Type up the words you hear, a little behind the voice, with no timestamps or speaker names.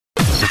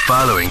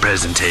following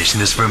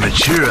presentation is for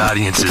mature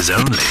audiences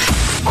only.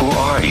 Who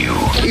are you?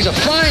 He's a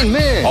fine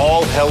man.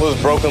 All hell is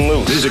broken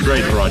loose. He's a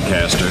great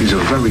broadcaster. He's a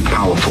very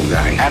powerful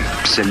guy.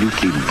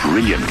 Absolutely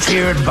brilliant.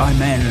 Feared by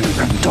men,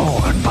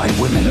 adored by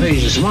women.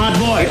 He's a smart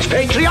boy. It's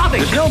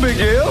patriotic. It's no big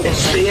deal.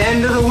 It's the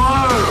end of the world.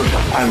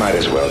 I might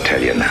as well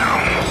tell you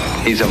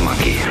now. He's a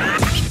monkey.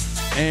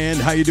 And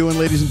how you doing,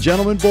 ladies and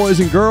gentlemen,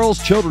 boys and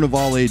girls, children of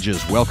all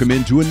ages? Welcome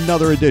into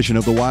another edition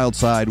of The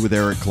Wyldeside with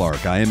Eric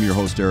Clark. I am your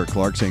host, Eric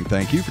Clark, saying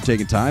thank you for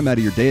taking time out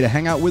of your day to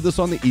hang out with us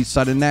on the east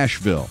side of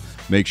Nashville.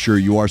 Make sure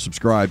you are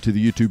subscribed to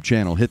the YouTube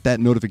channel. Hit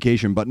that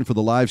notification button for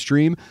the live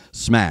stream.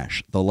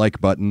 Smash the like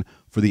button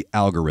for the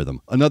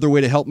algorithm. Another way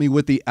to help me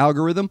with the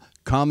algorithm,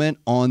 comment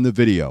on the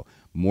video.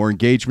 The more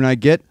engagement I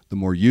get, the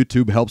more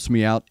YouTube helps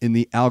me out in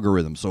the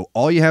algorithm. So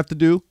all you have to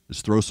do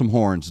is throw some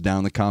horns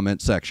down the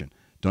comment section.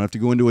 Don't have to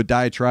go into a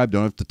diatribe.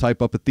 Don't have to type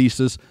up a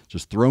thesis.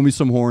 Just throw me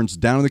some horns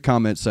down in the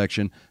comment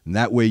section, and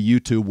that way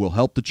YouTube will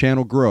help the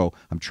channel grow.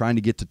 I'm trying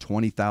to get to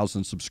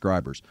 20,000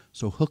 subscribers,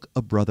 so hook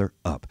a brother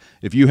up.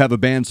 If you have a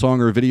band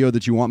song or a video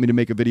that you want me to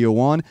make a video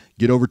on,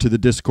 get over to the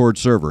Discord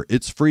server.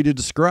 It's free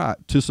to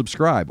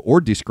subscribe or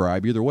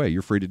describe. Either way,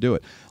 you're free to do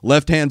it.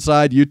 Left-hand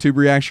side, YouTube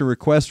reaction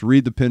request.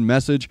 Read the pinned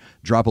message.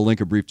 Drop a link,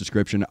 a brief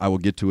description. I will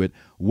get to it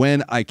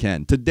when I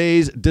can.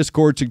 Today's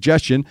Discord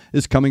suggestion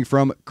is coming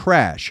from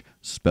Crash,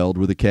 spelled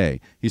with a K.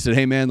 He said,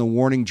 hey man, The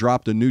Warning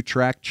dropped a new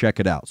track. Check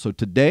it out. So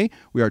today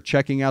we are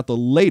checking out the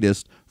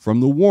latest from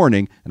The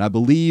Warning, and I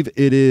believe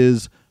it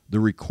is the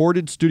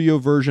recorded studio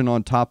version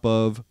on top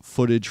of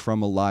footage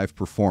from a live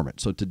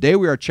performance. So today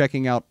we are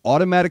checking out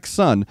Automatic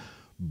Sun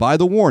by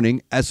The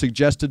Warning as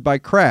suggested by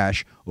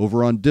Crash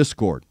over on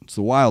Discord. It's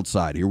The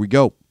Wyldeside. Here we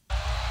go.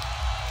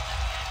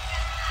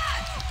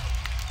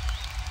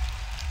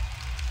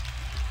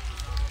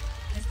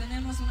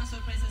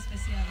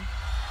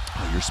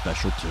 Oh, you're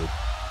special too.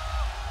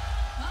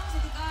 Vamos a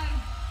tocar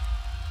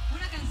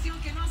una canción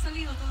que no ha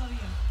salido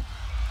todavía.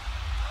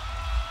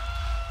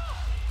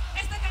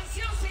 Esta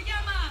canción se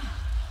llama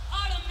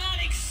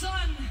Automatic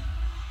Sun.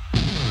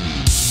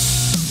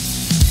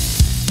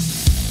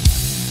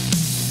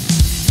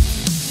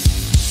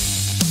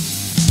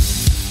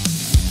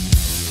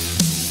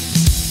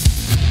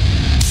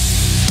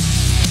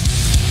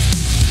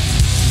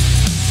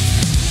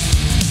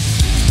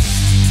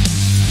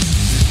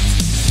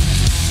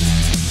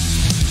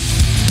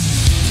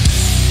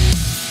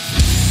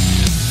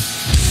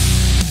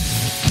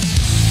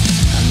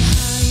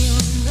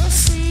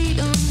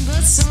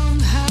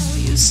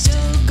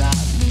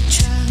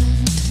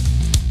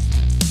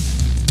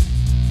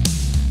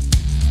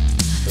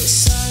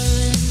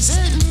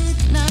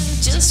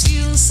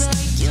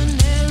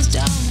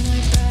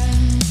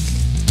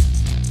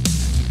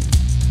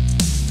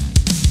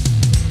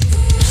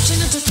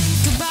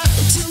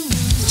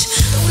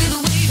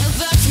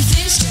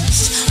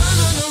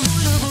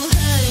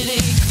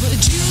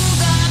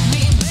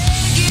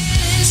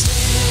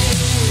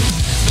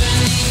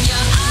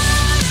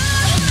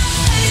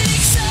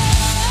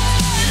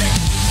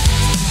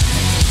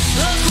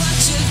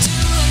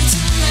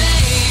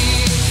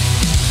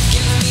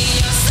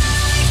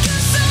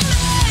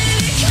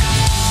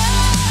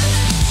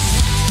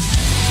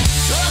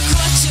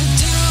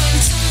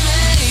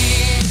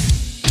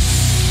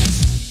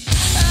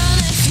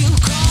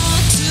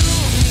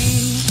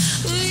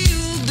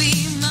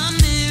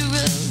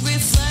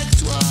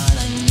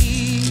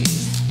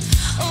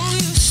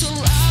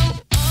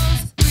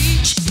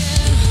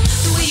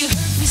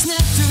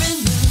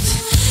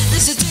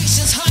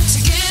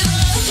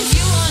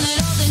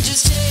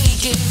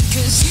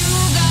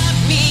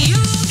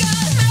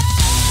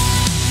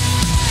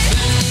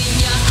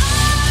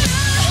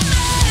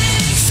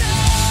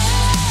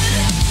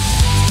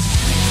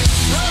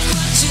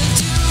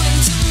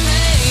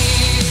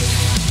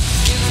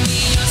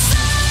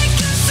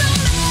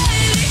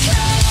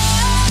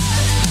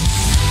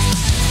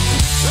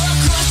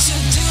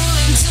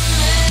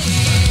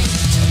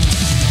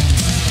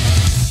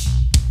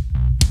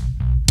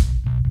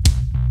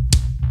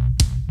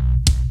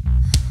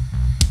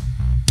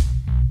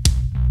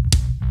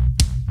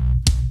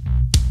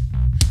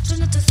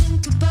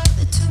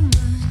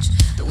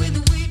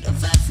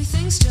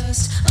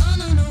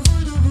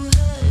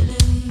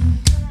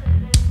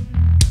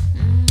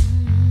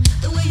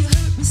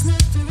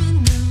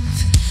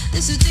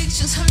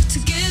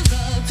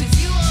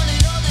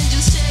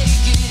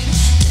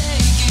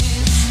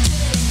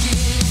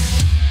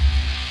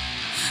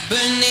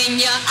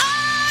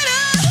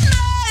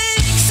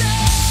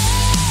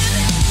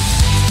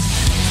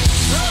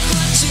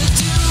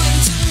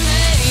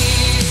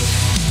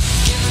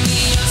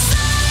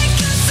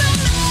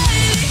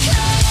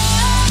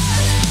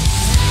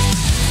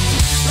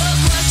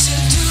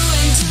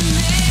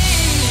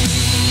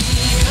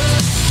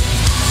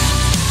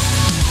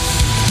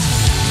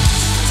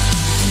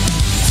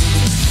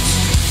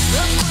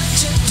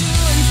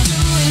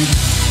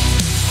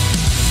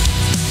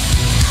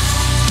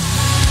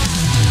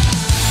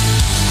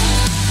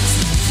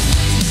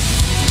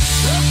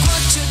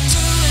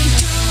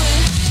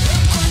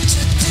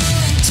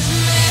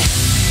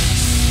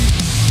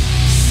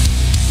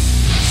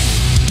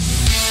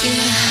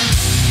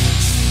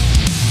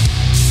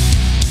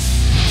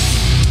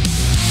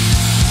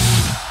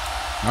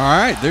 All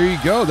right, there you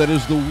go. That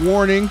is The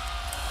Warning.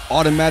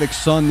 Automatic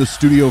Sun, the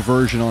studio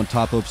version on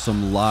top of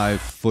some live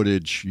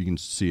footage. You can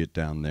see it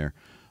down there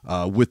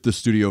with the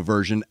studio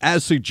version,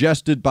 as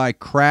suggested by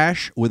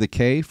Crash with a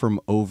K from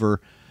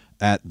over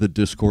at the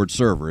Discord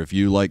server. If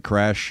you like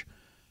Crash,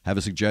 have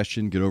a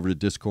suggestion, get over to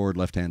Discord,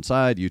 left-hand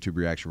side, YouTube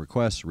reaction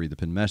requests, read the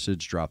pinned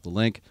message, drop the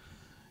link.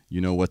 You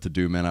know what to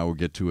do, man. I will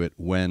get to it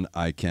when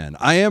I can.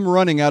 I am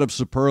running out of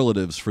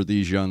superlatives for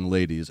these young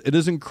ladies. It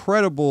is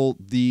incredible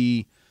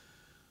the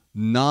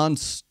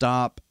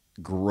non-stop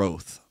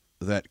growth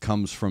that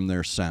comes from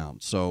their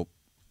sound. So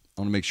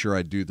I want to make sure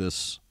I do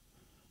this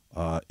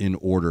in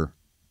order,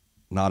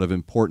 not of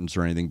importance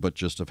or anything, but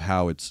just of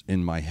how it's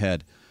in my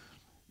head.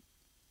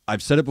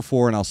 I've said it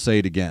before and I'll say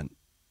it again.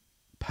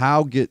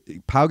 Pow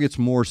gets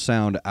more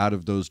sound out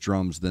of those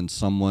drums than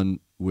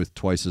someone with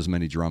twice as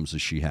many drums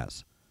as she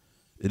has.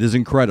 It is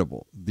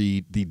incredible,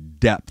 the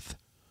depth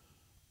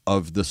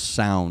of the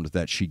sound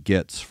that she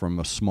gets from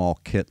a small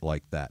kit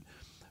like that.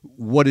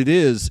 What it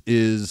is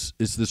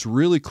this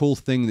really cool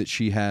thing that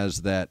she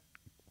has that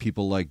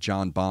people like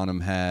John Bonham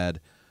had,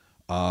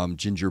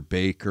 Ginger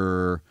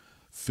Baker,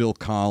 Phil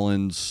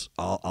Collins.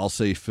 I'll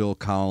say Phil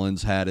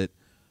Collins had it.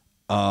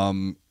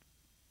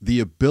 The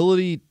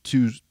ability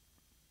to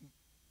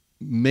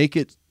make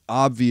it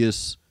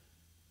obvious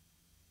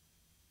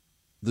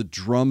the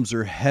drums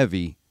are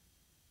heavy,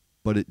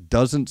 but it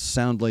doesn't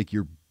sound like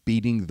you're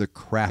beating the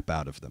crap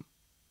out of them.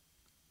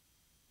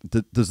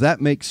 Does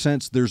that make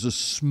sense? There's a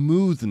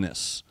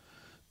smoothness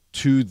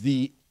to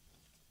the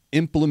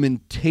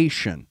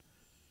implementation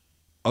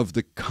of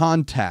the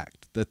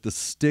contact that the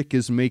stick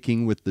is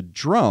making with the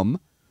drum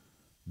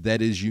that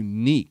is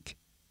unique.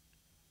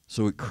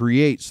 So it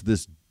creates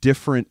this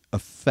different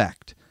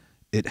effect.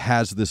 It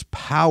has this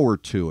power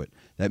to it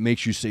that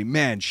makes you say,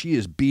 man, she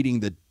is beating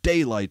the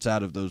daylights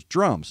out of those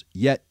drums,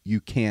 yet you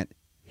can't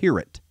hear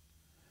it.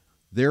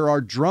 There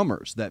are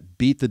drummers that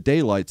beat the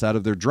daylights out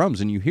of their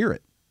drums and you hear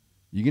it.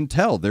 You can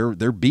tell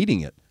they're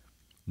beating it,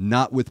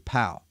 not with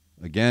pow.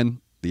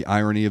 Again, the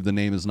irony of the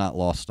name is not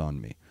lost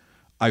on me.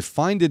 I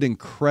find it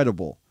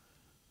incredible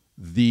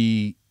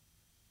the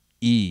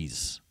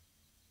ease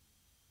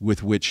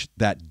with which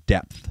that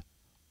depth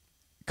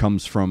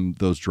comes from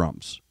those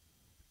drums.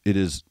 It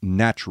is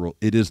natural.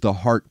 It is the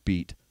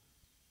heartbeat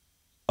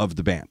of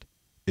the band.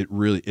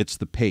 It's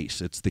the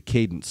pace. It's the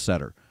cadence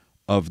setter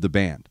of the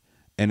band.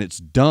 And it's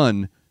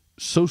done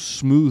so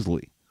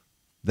smoothly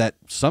that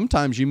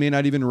sometimes you may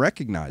not even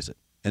recognize it.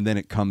 And then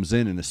it comes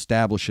in and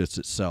establishes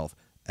itself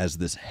as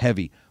this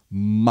heavy,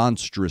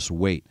 monstrous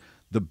weight.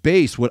 The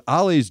bass, what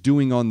Ale's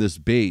doing on this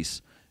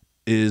bass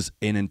is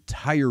an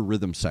entire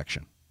rhythm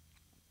section.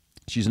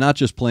 She's not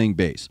just playing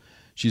bass.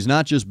 She's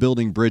not just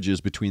building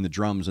bridges between the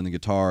drums and the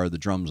guitar, the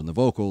drums and the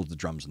vocals, the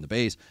drums and the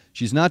bass.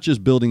 She's not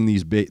just building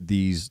these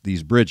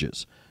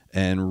bridges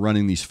and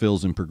running these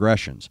fills and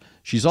progressions.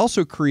 She's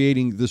also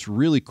creating this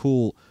really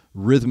cool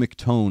rhythmic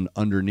tone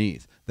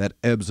underneath that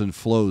ebbs and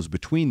flows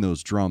between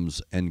those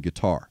drums and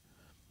guitar.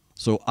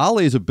 So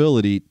Ale's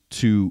ability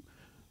to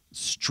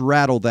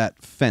straddle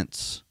that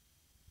fence,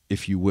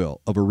 if you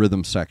will, of a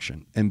rhythm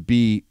section and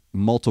be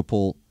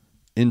multiple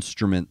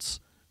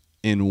instruments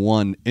in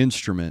one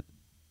instrument,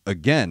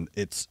 again,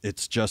 it's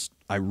just,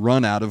 I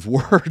run out of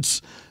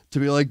words to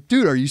be like,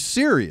 dude, are you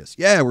serious?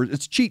 Yeah,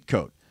 it's cheat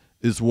code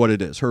is what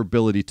it is, her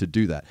ability to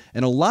do that.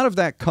 And a lot of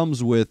that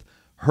comes with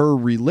her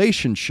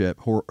relationship,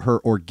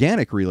 her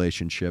organic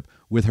relationship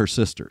with her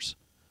sisters,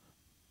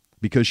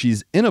 because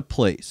she's in a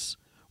place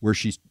where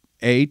she's,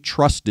 A,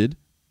 trusted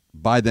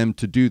by them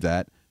to do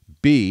that,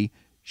 B,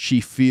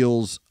 she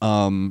feels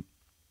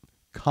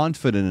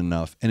confident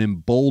enough and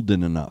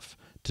emboldened enough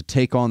to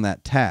take on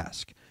that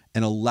task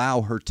and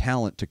allow her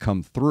talent to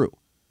come through.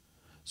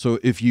 So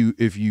if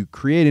you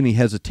create any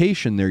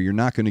hesitation there, you're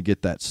not going to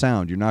get that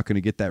sound. You're not going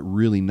to get that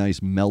really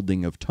nice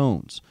melding of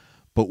tones.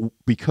 But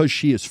because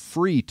she is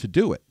free to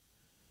do it,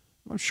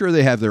 I'm sure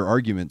they have their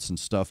arguments and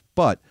stuff,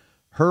 but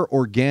her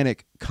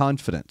organic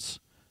confidence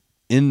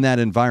in that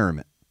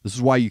environment, this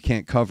is why you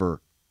can't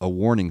cover a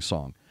Warning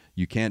song.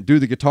 You can't do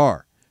the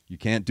guitar. You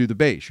can't do the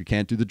bass. You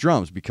can't do the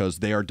drums because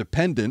they are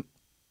dependent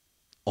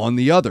on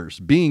the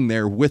others being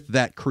there with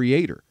that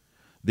creator.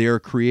 They are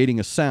creating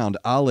a sound.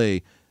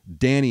 Ale,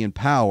 Danny, and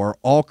Pow are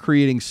all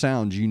creating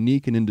sounds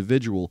unique and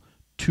individual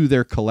to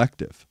their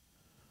collective.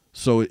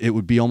 So it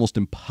would be almost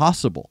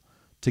impossible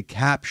to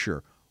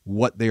capture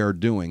what they are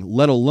doing,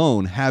 let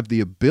alone have the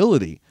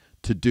ability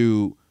to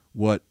do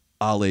what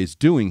Ale's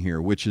doing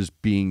here, which is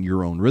being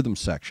your own rhythm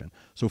section.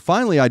 So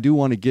finally, I do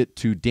want to get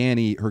to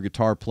Danny, her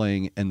guitar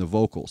playing, and the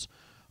vocals.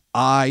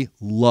 I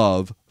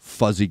love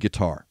fuzzy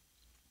guitar.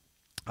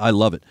 I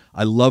love it.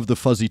 I love the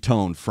fuzzy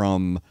tone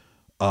from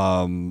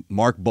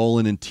Mark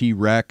Bolan and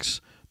T-Rex,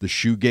 the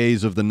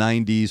shoegaze of the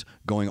 90s,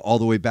 going all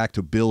the way back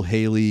to Bill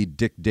Haley,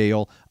 Dick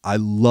Dale. I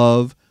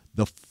love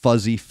the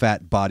fuzzy,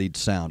 fat-bodied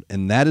sound.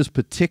 And that is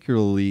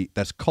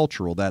that's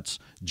cultural, that's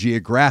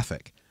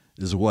geographic,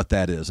 is what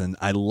that is. And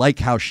I like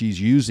how she's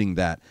using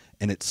that,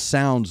 and it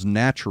sounds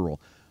natural.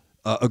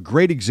 A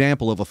great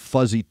example of a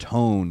fuzzy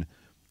tone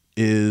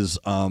is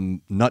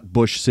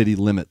Nutbush City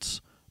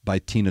Limits by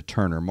Tina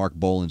Turner. Mark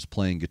Bolan's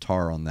playing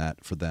guitar on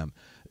that for them.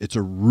 It's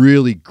a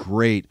really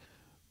great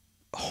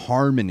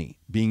harmony,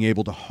 being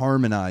able to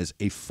harmonize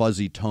a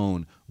fuzzy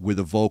tone with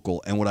a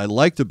vocal. And what I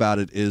liked about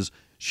it is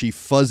she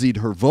fuzzied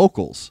her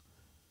vocals.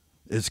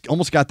 It's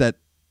almost got that,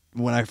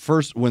 when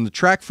the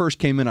track first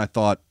came in, I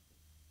thought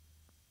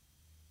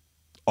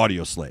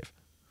Audio Slave.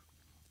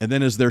 And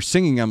then as they're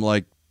singing, I'm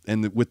like,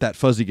 and with that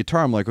fuzzy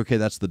guitar, I'm like, okay,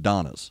 that's the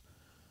Donnas.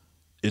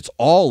 It's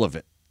all of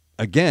it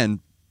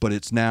again, but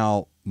it's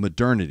now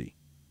modernity.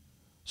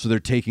 So they're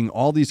taking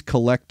all these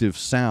collective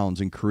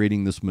sounds and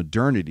creating this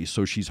modernity.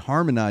 So she's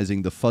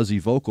harmonizing the fuzzy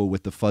vocal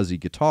with the fuzzy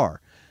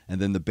guitar.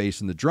 And then the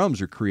bass and the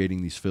drums are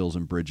creating these fills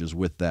and bridges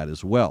with that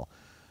as well.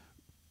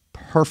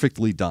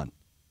 Perfectly done.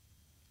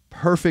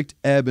 Perfect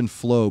ebb and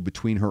flow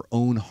between her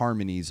own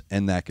harmonies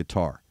and that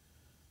guitar.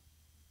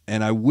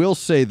 And I will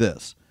say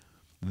this.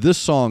 This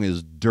song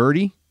is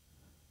dirty,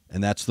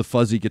 and that's the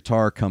fuzzy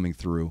guitar coming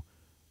through.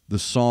 The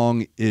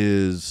song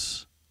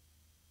is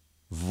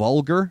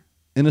vulgar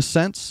in a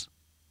sense.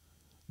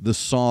 The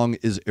song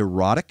is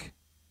erotic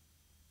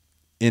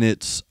in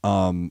its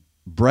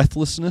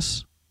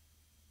breathlessness.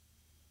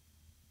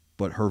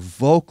 But her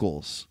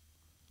vocals,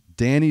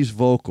 Danny's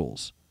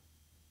vocals,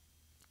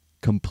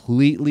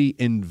 completely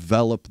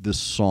envelop this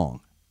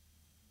song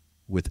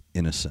with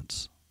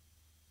innocence.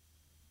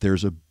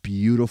 There's a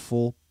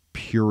beautiful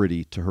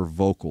purity to her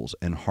vocals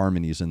and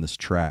harmonies in this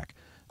track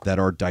that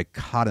are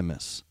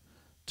dichotomous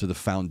to the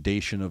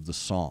foundation of the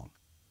song.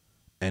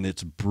 And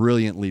it's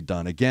brilliantly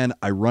done. Again,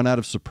 I run out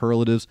of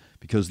superlatives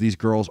because these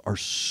girls are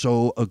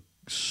so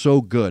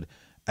good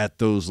at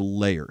those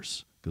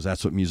layers, because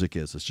that's what music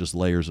is. It's just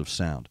layers of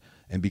sound.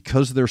 And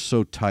because they're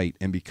so tight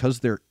and because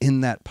they're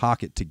in that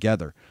pocket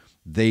together,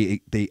 they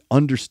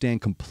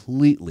understand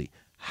completely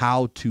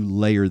how to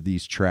layer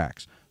these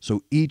tracks.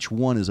 So each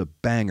one is a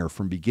banger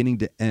from beginning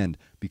to end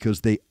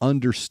because they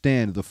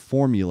understand the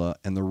formula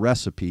and the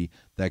recipe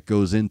that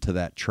goes into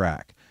that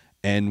track.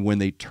 And when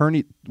they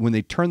turn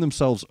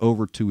themselves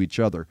over to each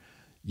other,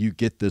 you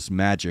get this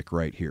magic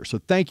right here. So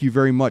thank you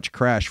very much,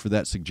 Crash, for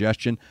that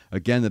suggestion.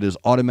 Again, that is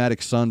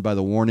Automatic Sun by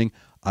The Warning.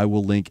 I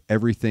will link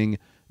everything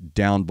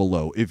down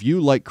below. If you,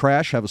 like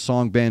Crash, have a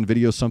song, band,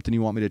 video, something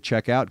you want me to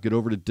check out, get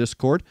over to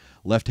Discord,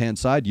 left-hand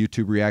side,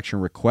 YouTube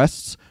reaction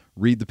requests,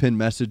 read the pinned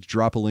message,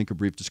 drop a link, a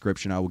brief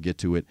description. I will get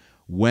to it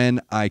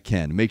when I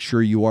can. Make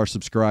sure you are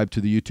subscribed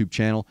to the YouTube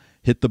channel.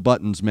 Hit the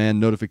buttons, man,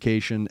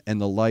 notification and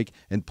the like,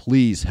 and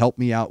please help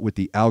me out with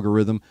the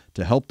algorithm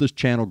to help this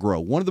channel grow.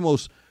 One of the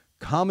most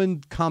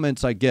common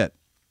comments I get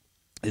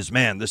is,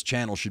 man, this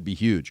channel should be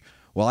huge.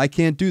 Well, I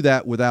can't do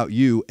that without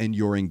you and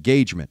your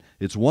engagement.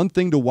 It's one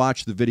thing to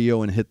watch the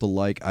video and hit the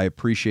like. I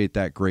appreciate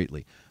that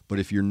greatly. But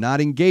if you're not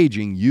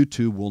engaging,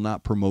 YouTube will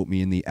not promote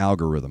me in the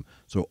algorithm.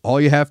 So all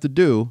you have to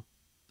do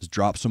is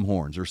drop some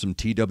horns or some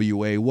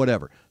TWA,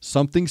 whatever.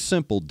 Something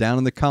simple down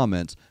in the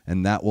comments,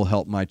 and that will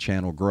help my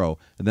channel grow.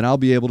 And then I'll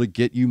be able to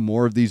get you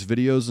more of these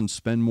videos and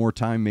spend more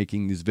time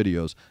making these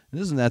videos. And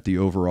isn't that the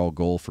overall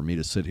goal for me,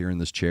 to sit here in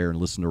this chair and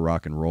listen to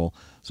rock and roll?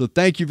 So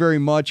thank you very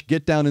much.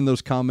 Get down in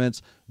those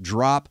comments.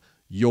 Drop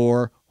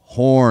your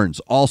horns.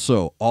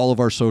 Also, all of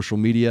our social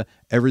media,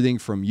 everything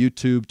from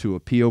YouTube to a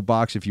P.O.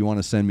 box if you want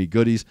to send me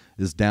goodies,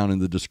 is down in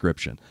the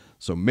description.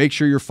 So make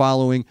sure you're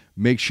following,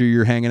 make sure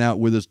you're hanging out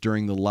with us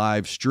during the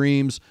live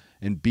streams,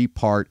 and be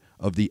part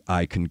of the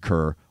I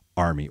Concur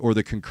Army, or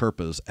the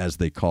CONCURPAs as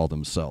they call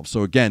themselves.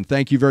 So again,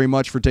 thank you very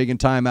much for taking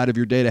time out of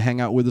your day to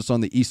hang out with us on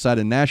the east side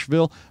of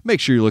Nashville. Make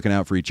sure you're looking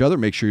out for each other.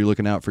 Make sure you're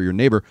looking out for your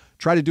neighbor.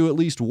 Try to do at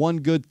least one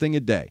good thing a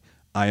day.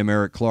 I am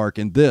Eric Clark,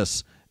 and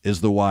this is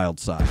The Wild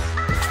Side.